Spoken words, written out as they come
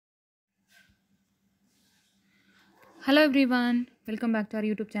Hello everyone, welcome back to our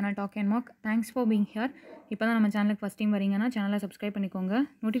YouTube channel Talk and Mock. Thanks for being here. இப்போ தான் நம்ம சேனலுக்கு first time வரீங்கன்னா சேனலை சப்ஸ்கிரைப் பண்ணிக்கோங்க.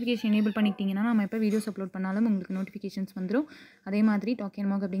 நோட்டிஃபிகேஷன் எனேபிள் பண்ணிக்கிட்டிங்கன்னா நம்ம எப்போ வீடியோஸ் அப்லோட் பண்ணாலும் உங்களுக்கு நோட்டிஃபிகேஷன்ஸ் வந்துடும். அதே மாதிரி டாக்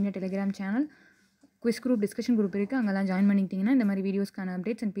அண்ட் மாக் அப்படிங்கிற Telegram channel quiz group discussion group இருக்குது. அங்கெல்லாம் ஜாயின் பண்ணிக்கிட்டிங்கன்னா இந்த மாதிரி வீடியோஸ்க்கான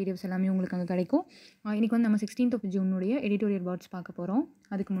அப்டேட்ஸ் அண்ட் பிடிஎஃப்ஸ் எல்லாமே உங்களுக்கு அங்கே கிடைக்கும். இன்றைக்கி வந்து நம்ம 16th ஜூனுடைய எடிட்டோரியல் வேர்ட்ஸ் பார்க்க போகிறோம்.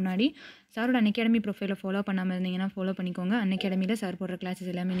 அதுக்கு முன்னாடி சாரோட அன்அகாடமி ப்ரொஃபைலை ஃபாலோ பண்ணாமல் இருந்தீங்கன்னா ஃபாலோ பண்ணிக்கோங்க. அன்அகாடமியில் சார் போடுற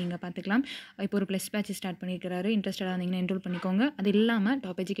கிளாஸஸ் எல்லாமே நீங்கள் பார்த்துக்கலாம். இப்போ ஒரு ப்ளஸ் பேட்ச் ஸ்டார்ட் பண்ணியிருக்கிறாரு. இன்ட்ரெஸ்டடாக இருந்தீங்கன்னா என்ரோல் பண்ணிக்கோங்க. அது இல்லாமல்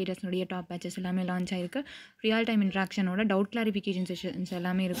டாப் எஜுகேட்டர்ஸ்னுடைய டாப் பேட்சஸ் எல்லாமே லான்ச் ஆயிருக்கு. Real time இன்ட்ராக்ஷனோட doubt clarification sessions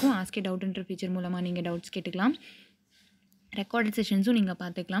எல்லாமே இருக்கும். ஆஸ்கே டவுட்ன்ற ஃபீச்சர் மூலமாக நீங்கள் டவுட்ஸ் கேட்டுக்கலாம். ரெக்கார்டட் செஷன்ஸும் நீங்கள்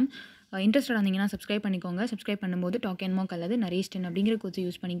பார்த்துக்கலாம். இன்ட்ரெஸ்டாக இருந்தீங்கன்னா சப்ஸ்கிரைப் பண்ணிக்கோங்க. சப்ஸ்கிரைப் பண்ணும்போது டாக் அண்ட் மாக் அல்லது நரேஷ்10 அப்படிங்கிற கோர்ஸ்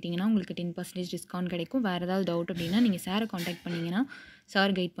யூஸ் பண்ணிக்கிட்டிங்கன்னா உங்களுக்கு 10% டிஸ்கவுண்ட் கிடைக்கும். வேறு ஏதாவது டவுட் அப்படின்னா நீங்கள் சாரை காண்டாக்ட் பண்ணிங்கன்னா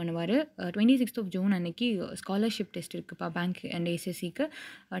சார் கைட் பண்ணுவார். 26th ஜூன் அன்றைக்கி ஸ்காலர்ஷிப் டெஸ்ட் இருக்குப்பா பேங்க் அண்ட் எஸ்எஸ்சிக்கு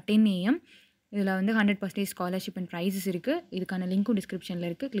 10 AM. இதில் வந்து 100% ஸ்காலர்ஷிப் அண்ட் ப்ரைஸஸ் இருக்குது. இதுக்கான லிங்க்கும் டிஸ்கிரிப்ஷனில்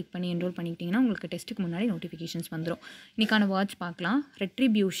இருக்குது. கிளிக் பண்ணி என்ரோல் பண்ணிக்கிட்டிங்கன்னா உங்களுக்கு டெஸ்ட்டுக்கு முன்னாடி நோட்டிஃபிகேஷன்ஸ் வந்துடும். இன்றைக்கான வேர்ட்ஸ் பார்க்கலாம்.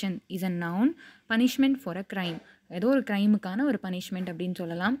 Retribution is a noun, punishment for a crime. ஏதோ ஒரு க்ரைமுக்கான ஒரு பனிஷ்மெண்ட் அப்படின்னு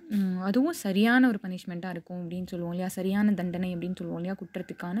சொல்லலாம். அதுவும் சரியான ஒரு பனிஷ்மெண்ட்டாக இருக்கும் அப்படின்னு சொல்லுவோம் இல்லையா, சரியான தண்டனை அப்படின்னு சொல்லுவோம் இல்லையா,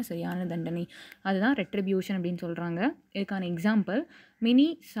 குற்றத்துக்கான சரியான தண்டனை, அதுதான் ரெட்ரிபியூஷன் அப்படின்னு சொல்கிறாங்க. இதுக்கான எக்ஸாம்பிள், மினி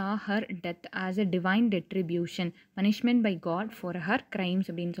சா her death as a divine retribution, punishment by God for her crimes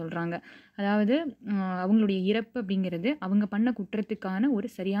அப்படின்னு சொல்கிறாங்க. அதாவது அவங்களுடைய இறப்பு அப்படிங்கிறது அவங்க பண்ண குற்றத்துக்கான ஒரு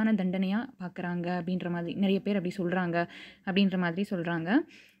சரியான தண்டனையாக பார்க்குறாங்க அப்படின்ற மாதிரி நிறைய பேர் அப்படி சொல்கிறாங்க அப்படின்ற மாதிரி சொல்கிறாங்க.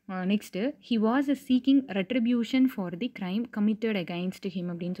 Next, he was seeking retribution for the crime committed against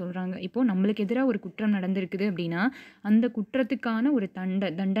him அப்படின்னு சொல்கிறாங்க. இப்போது நம்மளுக்கு எதிராக ஒரு குற்றம் நடந்திருக்குது அப்படின்னா அந்த குற்றத்துக்கான ஒரு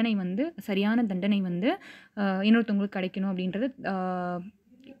தண்டனை வந்து சரியான தண்டனை வந்து இன்னொருத்தவங்களுக்கு கிடைக்கணும் அப்படின்றது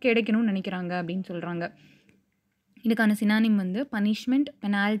கிடைக்கணும்னு நினைக்கிறாங்க அப்படின்னு சொல்கிறாங்க. இதுக்கான சினானிம் வந்து பனிஷ்மெண்ட்,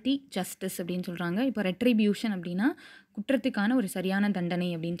 பெனால்ட்டி, ஜஸ்டிஸ் அப்படின்னு சொல்கிறாங்க. இப்போ ரெட்ரிபியூஷன் அப்படின்னா குற்றத்துக்கான ஒரு சரியான தண்டனை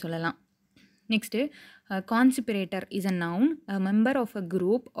அப்படின்னு சொல்லலாம். Next, conspirator is a noun, a member of a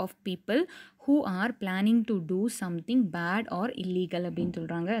group of people who are planning to do something bad R illegal அப்படின்னு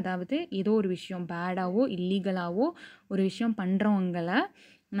சொல்கிறாங்க. அதாவது ஏதோ ஒரு விஷயம் பேடாவோ இல்லீகலாவோ ஒரு விஷயம் பண்ணுறவங்களை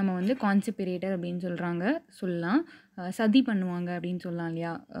நம்ம வந்து கான்ஸ்பிரேட்டர் அப்படின்னு சொல்லலாம். சதி பண்ணுவாங்க அப்படின்னு சொல்லலாம்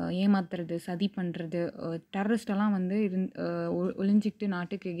இல்லையா, ஏமாத்துறது, சதி பண்ணுறது, டெரரிஸ்டெல்லாம் வந்து ஒளிஞ்சிக்கிட்டு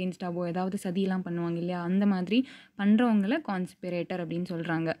நாட்டுக்கு எகென்ஸ்டாவோ ஏதாவது சதியெல்லாம் பண்ணுவாங்க இல்லையா, அந்த மாதிரி பண்ணுறவங்கள கான்ஸ்பிரேட்டர் அப்படின்னு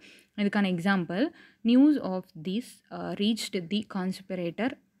சொல்கிறாங்க. இதுக்கான example, news of this reached the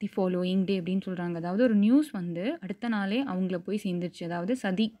conspirator the following டே அப்படின்னு சொல்கிறாங்க. அதாவது ஒரு நியூஸ் வந்து அடுத்த நாளே அவங்கள போய் சேர்ந்துருச்சு, அதாவது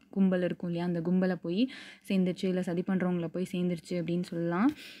சதி கும்பல் இருக்கும் இல்லையா, அந்த கும்பலை போய் சேர்ந்துருச்சு, இல்லை சதி பண்ணுறவங்கள போய் சேர்ந்துருச்சு அப்படின்னு சொல்லலாம்.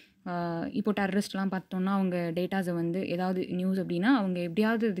 இப்போ டெரரிஸ்ட்லாம் பார்த்தோன்னா அவங்க டேட்டாஸை வந்து ஏதாவது நியூஸ் அப்படின்னா அவங்க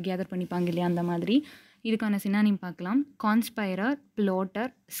எப்படியாவது இது கேதர் பண்ணிப்பாங்க இல்லையா, அந்த மாதிரி. இதுக்கான சினானிம் பார்க்கலாம். கான்ஸ்பைரர்,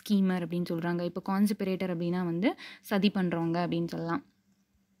 பிளாட்டர், ஸ்கீமர் அப்படின்னு சொல்கிறாங்க. இப்போ கான்ஸ்பிரேட்டர் அப்படின்னா வந்து சதி பண்ணுறவங்க அப்படின்னு சொல்லலாம்.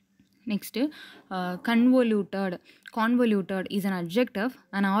 Next, convoluted is an adjective,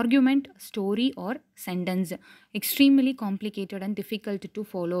 an argument, story or sentence extremely complicated and difficult to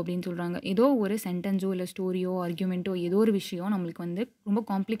follow அப்படின்னு சொல்கிறாங்க. ஏதோ ஒரு சென்டென்ஸோ இல்லை ஸ்டோரியோ ஆர்கியூமெண்ட்டோ ஏதோ ஒரு விஷயம் நம்மளுக்கு வந்து ரொம்ப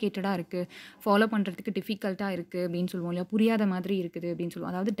காம்ப்ளிகேட்டடாக இருக்குது, ஃபாலோ பண்ணுறதுக்கு டிஃபிகல்ட்டாக இருக்குது அப்படின்னு சொல்லுவோம் இல்லையா, புரியாத மாதிரி இருக்குது அப்படின்னு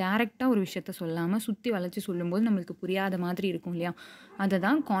சொல்லுவோம். அதாவது டேரெக்டாக ஒரு விஷயத்த சொல்லாமல் சுற்றி வளைச்சி சொல்லும்போது நம்மளுக்கு புரியாத மாதிரி இருக்கும் இல்லையா, அதை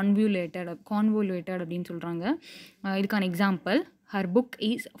தான் கான்வல்யூட்டட் அப்படின்னு சொல்கிறாங்க. இதுக்கான example, her book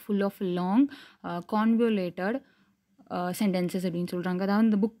is full of long convoluted sentences அப்படின்னு சொல்கிறாங்க. அதாவது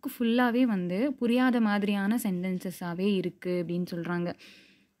இந்த புக்கு ஃபுல்லாகவே வந்து புரியாத மாதிரியான சென்டென்சஸாகவே இருக்குது அப்படின்னு சொல்கிறாங்க.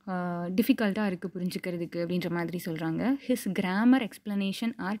 டிஃபிகல்ட்டாக இருக்குது புரிஞ்சுக்கிறதுக்கு அப்படின்ற மாதிரி சொல்கிறாங்க. his grammar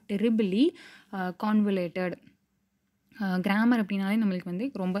explanation are terribly convoluted. Grammar அப்படின்னாலே நம்மளுக்கு வந்து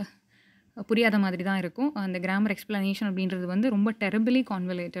ரொம்ப புரியாத மாதிரி தான் இருக்கும். அந்த கிராமர் எக்ஸ்ப்ளனேஷன் அப்படின்றது வந்து ரொம்ப டெரிபிளி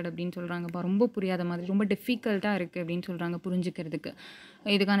கான்வலேட்டட் அப்படின்னு சொல்கிறாங்கப்பா, ரொம்ப புரியாத மாதிரி, ரொம்ப டிஃபிகல்ட்டாக இருக்குது அப்படின்னு சொல்கிறாங்க புரிஞ்சுக்கிறதுக்கு.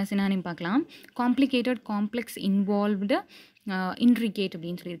 இதுக்கான சினானிம் பார்க்கலாம். காம்ப்ளிகேட்டட், காம்ப்ளெக்ஸ், இன்வால்வ்டு, இன்ட்ரிகேட்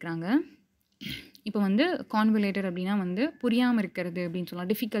அப்படின்னு சொல்லியிருக்கிறாங்க. இப்போ வந்து கான்வலேட்டட் அப்படின்னா வந்து புரியாமல் இருக்கிறது அப்படின்னு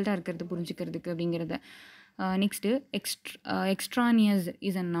சொல்லலாம், டிஃபிகல்ட்டாக இருக்கிறது புரிஞ்சுக்கிறதுக்கு அப்படிங்கிறத. Next, extraneous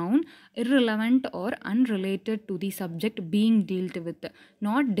is a noun, irrelevant or unrelated to the subject being dealt with,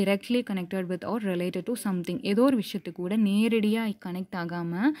 not directly connected with or related to something. ஏதோ ஒரு விஷயத்துக்கு கூட நேரடியாக கனெக்ட்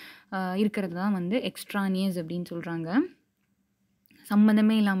ஆகாமல் இருக்கிறது தான் வந்து extraneous அப்படின்னு சொல்கிறாங்க.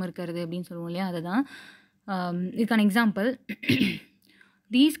 சம்மந்தமே இல்லாமல் இருக்கிறது அப்படின்னு சொல்லுவோம் இல்லையா, அதுதான். இதுக்கான example,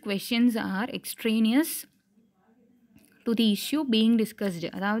 these questions are extraneous to the issue being discussed.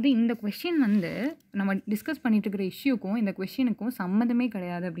 அதாவது இந்த கொஷின் வந்து நம்ம டிஸ்கஸ் பண்ணிட்டு இருக்கிற இஷ்யூக்கும் இந்த கொஷினுக்கும் சம்மந்தமே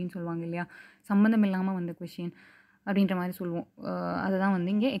கிடையாது அப்படின்னு சொல்லுவாங்க இல்லையா, சம்மந்தம் இல்லாமல் வந்த கொஷின். அப்படின்ற மாதிரி சொல்லுவோம். அதை தான்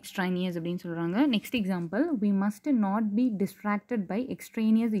வந்து இங்கே எக்ஸ்ட்ரானியஸ் அப்படின்னு சொல்கிறாங்க. Next example, we must not be distracted by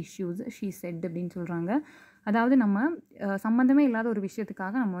எக்ஸ்ட்ரேனியஸ் issues she said அப்படின்னு சொல்கிறாங்க. அதாவது நம்ம சம்மந்தமே இல்லாத ஒரு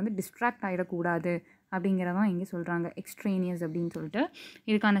விஷயத்துக்காக நம்ம வந்து டிஸ்ட்ராக்ட் ஆகிடக்கூடாது அப்படிங்கிறதான் இங்கே சொல்கிறாங்க, எக்ஸ்ட்ரேனியஸ் அப்படின்னு சொல்லிட்டு.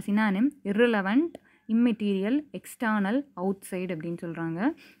 இதுக்கான synonym irrelevant, immaterial, external, outside அப்படின்னு சொல்கிறாங்க.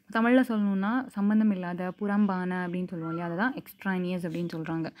 தமிழில் சொல்லணுன்னா சம்மந்தம் இல்லாத, புறம்பான அப்படின்னு சொல்லுவோம் இல்லையா, அதுதான் எக்ஸ்ட்ரானியஸ் அப்படின்னு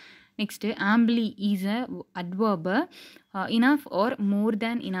சொல்கிறாங்க. Next ஆம்பிளி is a adverb, enough or more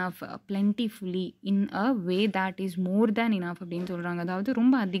than enough, plentifully, in a way that is more than enough அப்படின்னு சொல்கிறாங்க. அதாவது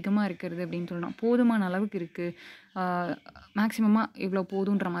ரொம்ப அதிகமாக இருக்கிறது அப்படின்னு சொல்லலாம், போதுமான அளவுக்கு இருக்குது, மேக்ஸிமமாக இவ்வளோ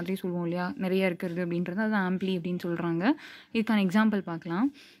போதுன்ற மாதிரி சொல்லுவோம் இல்லையா, நிறைய இருக்கிறது அப்படின்றது அது ஆம்பிளி அப்படின்னு சொல்கிறாங்க. இதுக்கான எக்ஸாம்பிள் பார்க்கலாம்.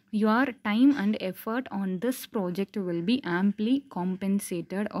 Your time and effort on this project will be amply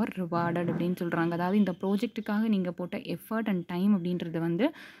compensated or rewarded அப்படின்னு சொல்கிறாங்க. அதாவது இந்த ப்ராஜெக்ட்டுக்காக நீங்கள் போட்ட எஃபர்ட் அண்ட் டைம் அப்படின்றது வந்து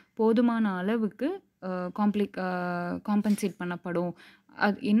போதுமான அளவுக்கு காம்பன்சேட் பண்ணப்படும்.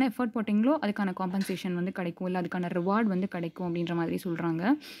 அது என்ன எஃபர்ட் போட்டிங்களோ அதுக்கான காம்பன்சேஷன் வந்து கிடைக்கும், இல்லை அதுக்கான ரிவார்ட் வந்து கிடைக்கும் அப்படின்ற மாதிரி சொல்கிறாங்க.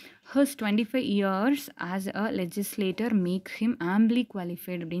 His 25 years as a legislator make him amply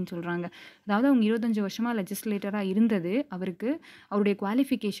qualified அப்படின்னு சொல்கிறாங்க. அதாவது அவங்க 25 வருஷமாக லெஜிஸ்லேட்டராக இருந்தது அவருடைய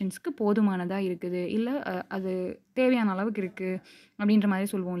குவாலிஃபிகேஷன்ஸ்க்கு போதுமானதாக இருக்குது, இல்லை அது தேவையான அளவுக்கு இருக்குது அப்படின்ற மாதிரி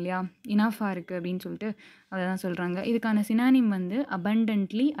சொல்லுவோம் இல்லையா, இனாஃபாக இருக்குது அப்படின்னு சொல்லிட்டு அதை தான் சொல்கிறாங்க. இதுக்கான சினானிம் வந்து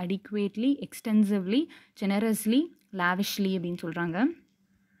abundantly, adequately, extensively, generously, lavishly அப்படின்னு சொல்கிறாங்க.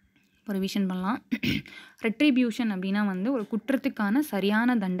 இப்போ ரிவிஷன் பண்ணலாம். ரெட்ரிபியூஷன் அப்படின்னா வந்து ஒரு குற்றத்துக்கான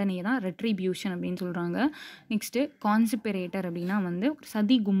சரியான தண்டனையை தான் ரெட்ரிபியூஷன் அப்படின்னு சொல்கிறாங்க. நெக்ஸ்ட்டு கான்சிப்பரேட்டர் அப்படின்னா வந்து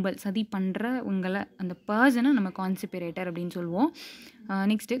சதி கும்பல், சதி பண்ணுறவங்களை, அந்த பர்சனை நம்ம கான்சிப்பரேட்டர் அப்படின்னு சொல்லுவோம்.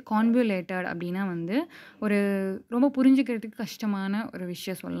 நெக்ஸ்ட்டு கான்வியூலேட்டட் அப்படின்னா வந்து ஒரு ரொம்ப புரிஞ்சுக்கிறதுக்கு கஷ்டமான ஒரு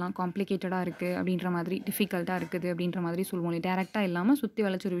விஷயம் சொல்லலாம், காம்ப்ளிகேட்டடாக இருக்குது அப்படின்ற மாதிரி, டிஃபிகல்ட்டாக இருக்குது அப்படின்ற மாதிரி சொல்லுவோம். டேரெக்டாக இல்லாமல் சுற்றி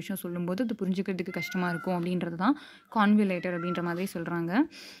வளைச்ச ஒரு விஷயம் சொல்லும்போது அது புரிஞ்சுக்கிறதுக்கு கஷ்டமாக இருக்கும் அப்படின்றது தான் கான்வியூலேட்டர் அப்படின்ற மாதிரி சொல்கிறாங்க.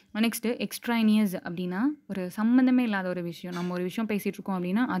 நெக்ஸ்ட்டு எக்ஸ்ட்ரானியஸ் அப்படின்னா ஒரு சம்மந்தமே இல்லாத ஒரு விஷயம், நம்ம ஒரு விஷயம் பேசிகிட்டு இருக்கோம்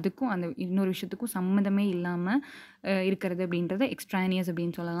அப்படின்னா அதுக்கும் அந்த இன்னொரு விஷயத்துக்கும் சம்மந்தமே இல்லாமல் இருக்கிறது அப்படின்றத எக்ஸ்ட்ரானியஸ்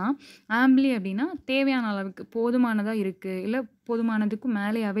அப்படின்னு சொல்லலாம். ஆம்பிளி அப்படின்னா தேவையான அளவுக்கு போதுமானதாக இருக்குது, இல்லை போதுமானதுக்கும்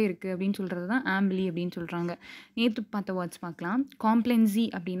மேலேயாகவே இருக்குது அப்படின்னு சொல்கிறது தான் ஆம்பிளி அப்படின்னு சொல்கிறாங்க. நேற்று பார்த்த வேர்ட்ஸ் பார்க்கலாம். காம்ப்ளென்சி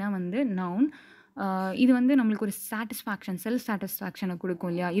அப்படின்னா வந்து நவுன். இது வந்து நம்மளுக்கு ஒரு சாட்டிஸ்ஃபேக்ஷன், செல்ஃப் சாட்டிஸ்ஃபேக்ஷனை கொடுக்கும்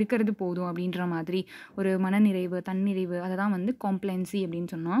இல்லையா, இருக்கிறது போதும் அப்படின்ற மாதிரி ஒரு மனநிறைவு, தன்னிறைவு, அதை தான் வந்து காம்ப்ளென்சி அப்படின்னு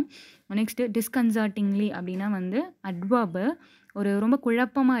சொன்னோம். நெக்ஸ்ட்டு டிஸ்கன்சர்ட்டிங்லி அப்படின்னா வந்து அட்வர்பு, ஒரு ரொம்ப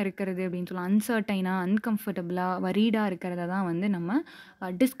குழப்பமாக இருக்கிறது அப்படின்னு சொல்லலாம், அன்சர்டைனாக, அன்கம்ஃபர்டபுளாக, வரீடாக இருக்கிறத தான் வந்து நம்ம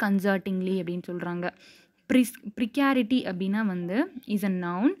டிஸ்கன்சர்ட்டிங்லி அப்படின்னு சொல்கிறாங்க. ப்ரிக்காரிட்டி அப்படின்னா வந்து இஸ் அ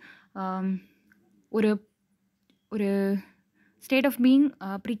நவுன், ஒரு ஒரு state of being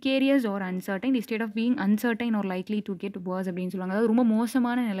precarious R uncertain, the state of being uncertain R likely to get verse அப்படின்னு சொல்லுவாங்க. அதாவது ரொம்ப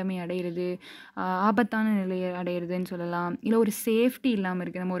மோசமான நிலைமை அடையிறது, ஆபத்தான நிலையை அடையிறதுன்னு சொல்லலாம், இல்லை ஒரு சேஃப்டி இல்லாமல்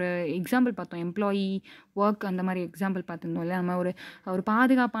இருக்குது. நம்ம ஒரு எக்ஸாம்பிள் பார்த்தோம், எம்ப்ளாயி ஒர்க் அந்த மாதிரி எக்ஸாம்பிள் பார்த்துருந்தோம் இல்லை, நம்ம ஒரு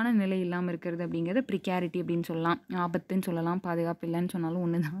பாதுகாப்பான நிலை இல்லாமல் இருக்கிறது அப்படிங்கிறது ப்ரிக்காரிட்டி அப்படின்னு சொல்லலாம், ஆபத்துன்னு சொல்லலாம், பாதுகாப்பு இல்லைன்னு சொன்னாலும்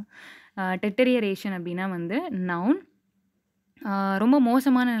ஒன்று தான். டெட்டரியரேஷன் அப்படின்னா வந்து நவுன், ரொம்ப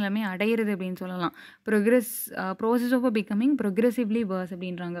மோசமான நிலைமை அடையிறது அப்படின்னு சொல்லலாம். ப்ரோசஸ் ஆஃப் பிகமிங் ப்ரொக்ரெசிவ்லி வர்ஸ்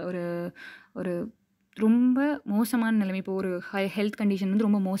அப்படின்றாங்க. ஒரு ரொம்ப மோசமான நிலைமை, இப்போ ஒரு ஹெல்த் கண்டிஷன் வந்து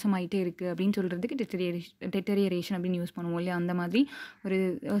ரொம்ப மோசமாயிட்டே இருக்குது அப்படின்னு சொல்கிறதுக்கு டெட்டரியரேஷன் அப்படின்னு யூஸ் பண்ணுவோம் இல்லையா, அந்த மாதிரி ஒரு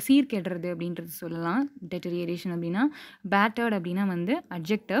சீர்கெடுறது அப்படின்றது சொல்லலாம் டெட்டரியரேஷன் அப்படின்னா. பேட்டர்ட் அப்படின்னா வந்து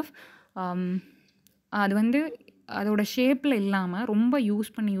அட்ஜெக்டிவ், அது வந்து அதோட ஷேப்பில் இல்லாமல் ரொம்ப யூஸ்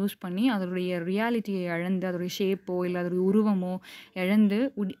பண்ணி அதோடைய ரியாலிட்டியை இழந்து, அதோடைய ஷேப்போ இல்லை அதோடைய உருவமோ இழந்து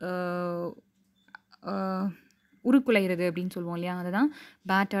உருக்குலைகிறது அப்படின்னு சொல்லுவோம் இல்லையா, அதை தான்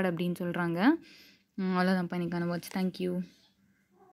பேட்டர்ட் அப்படின்னு சொல்கிறாங்க. அவ்வளோதான்ப்பா இன்னைக்கான வேர்ட்ஸ். தேங்க்யூ.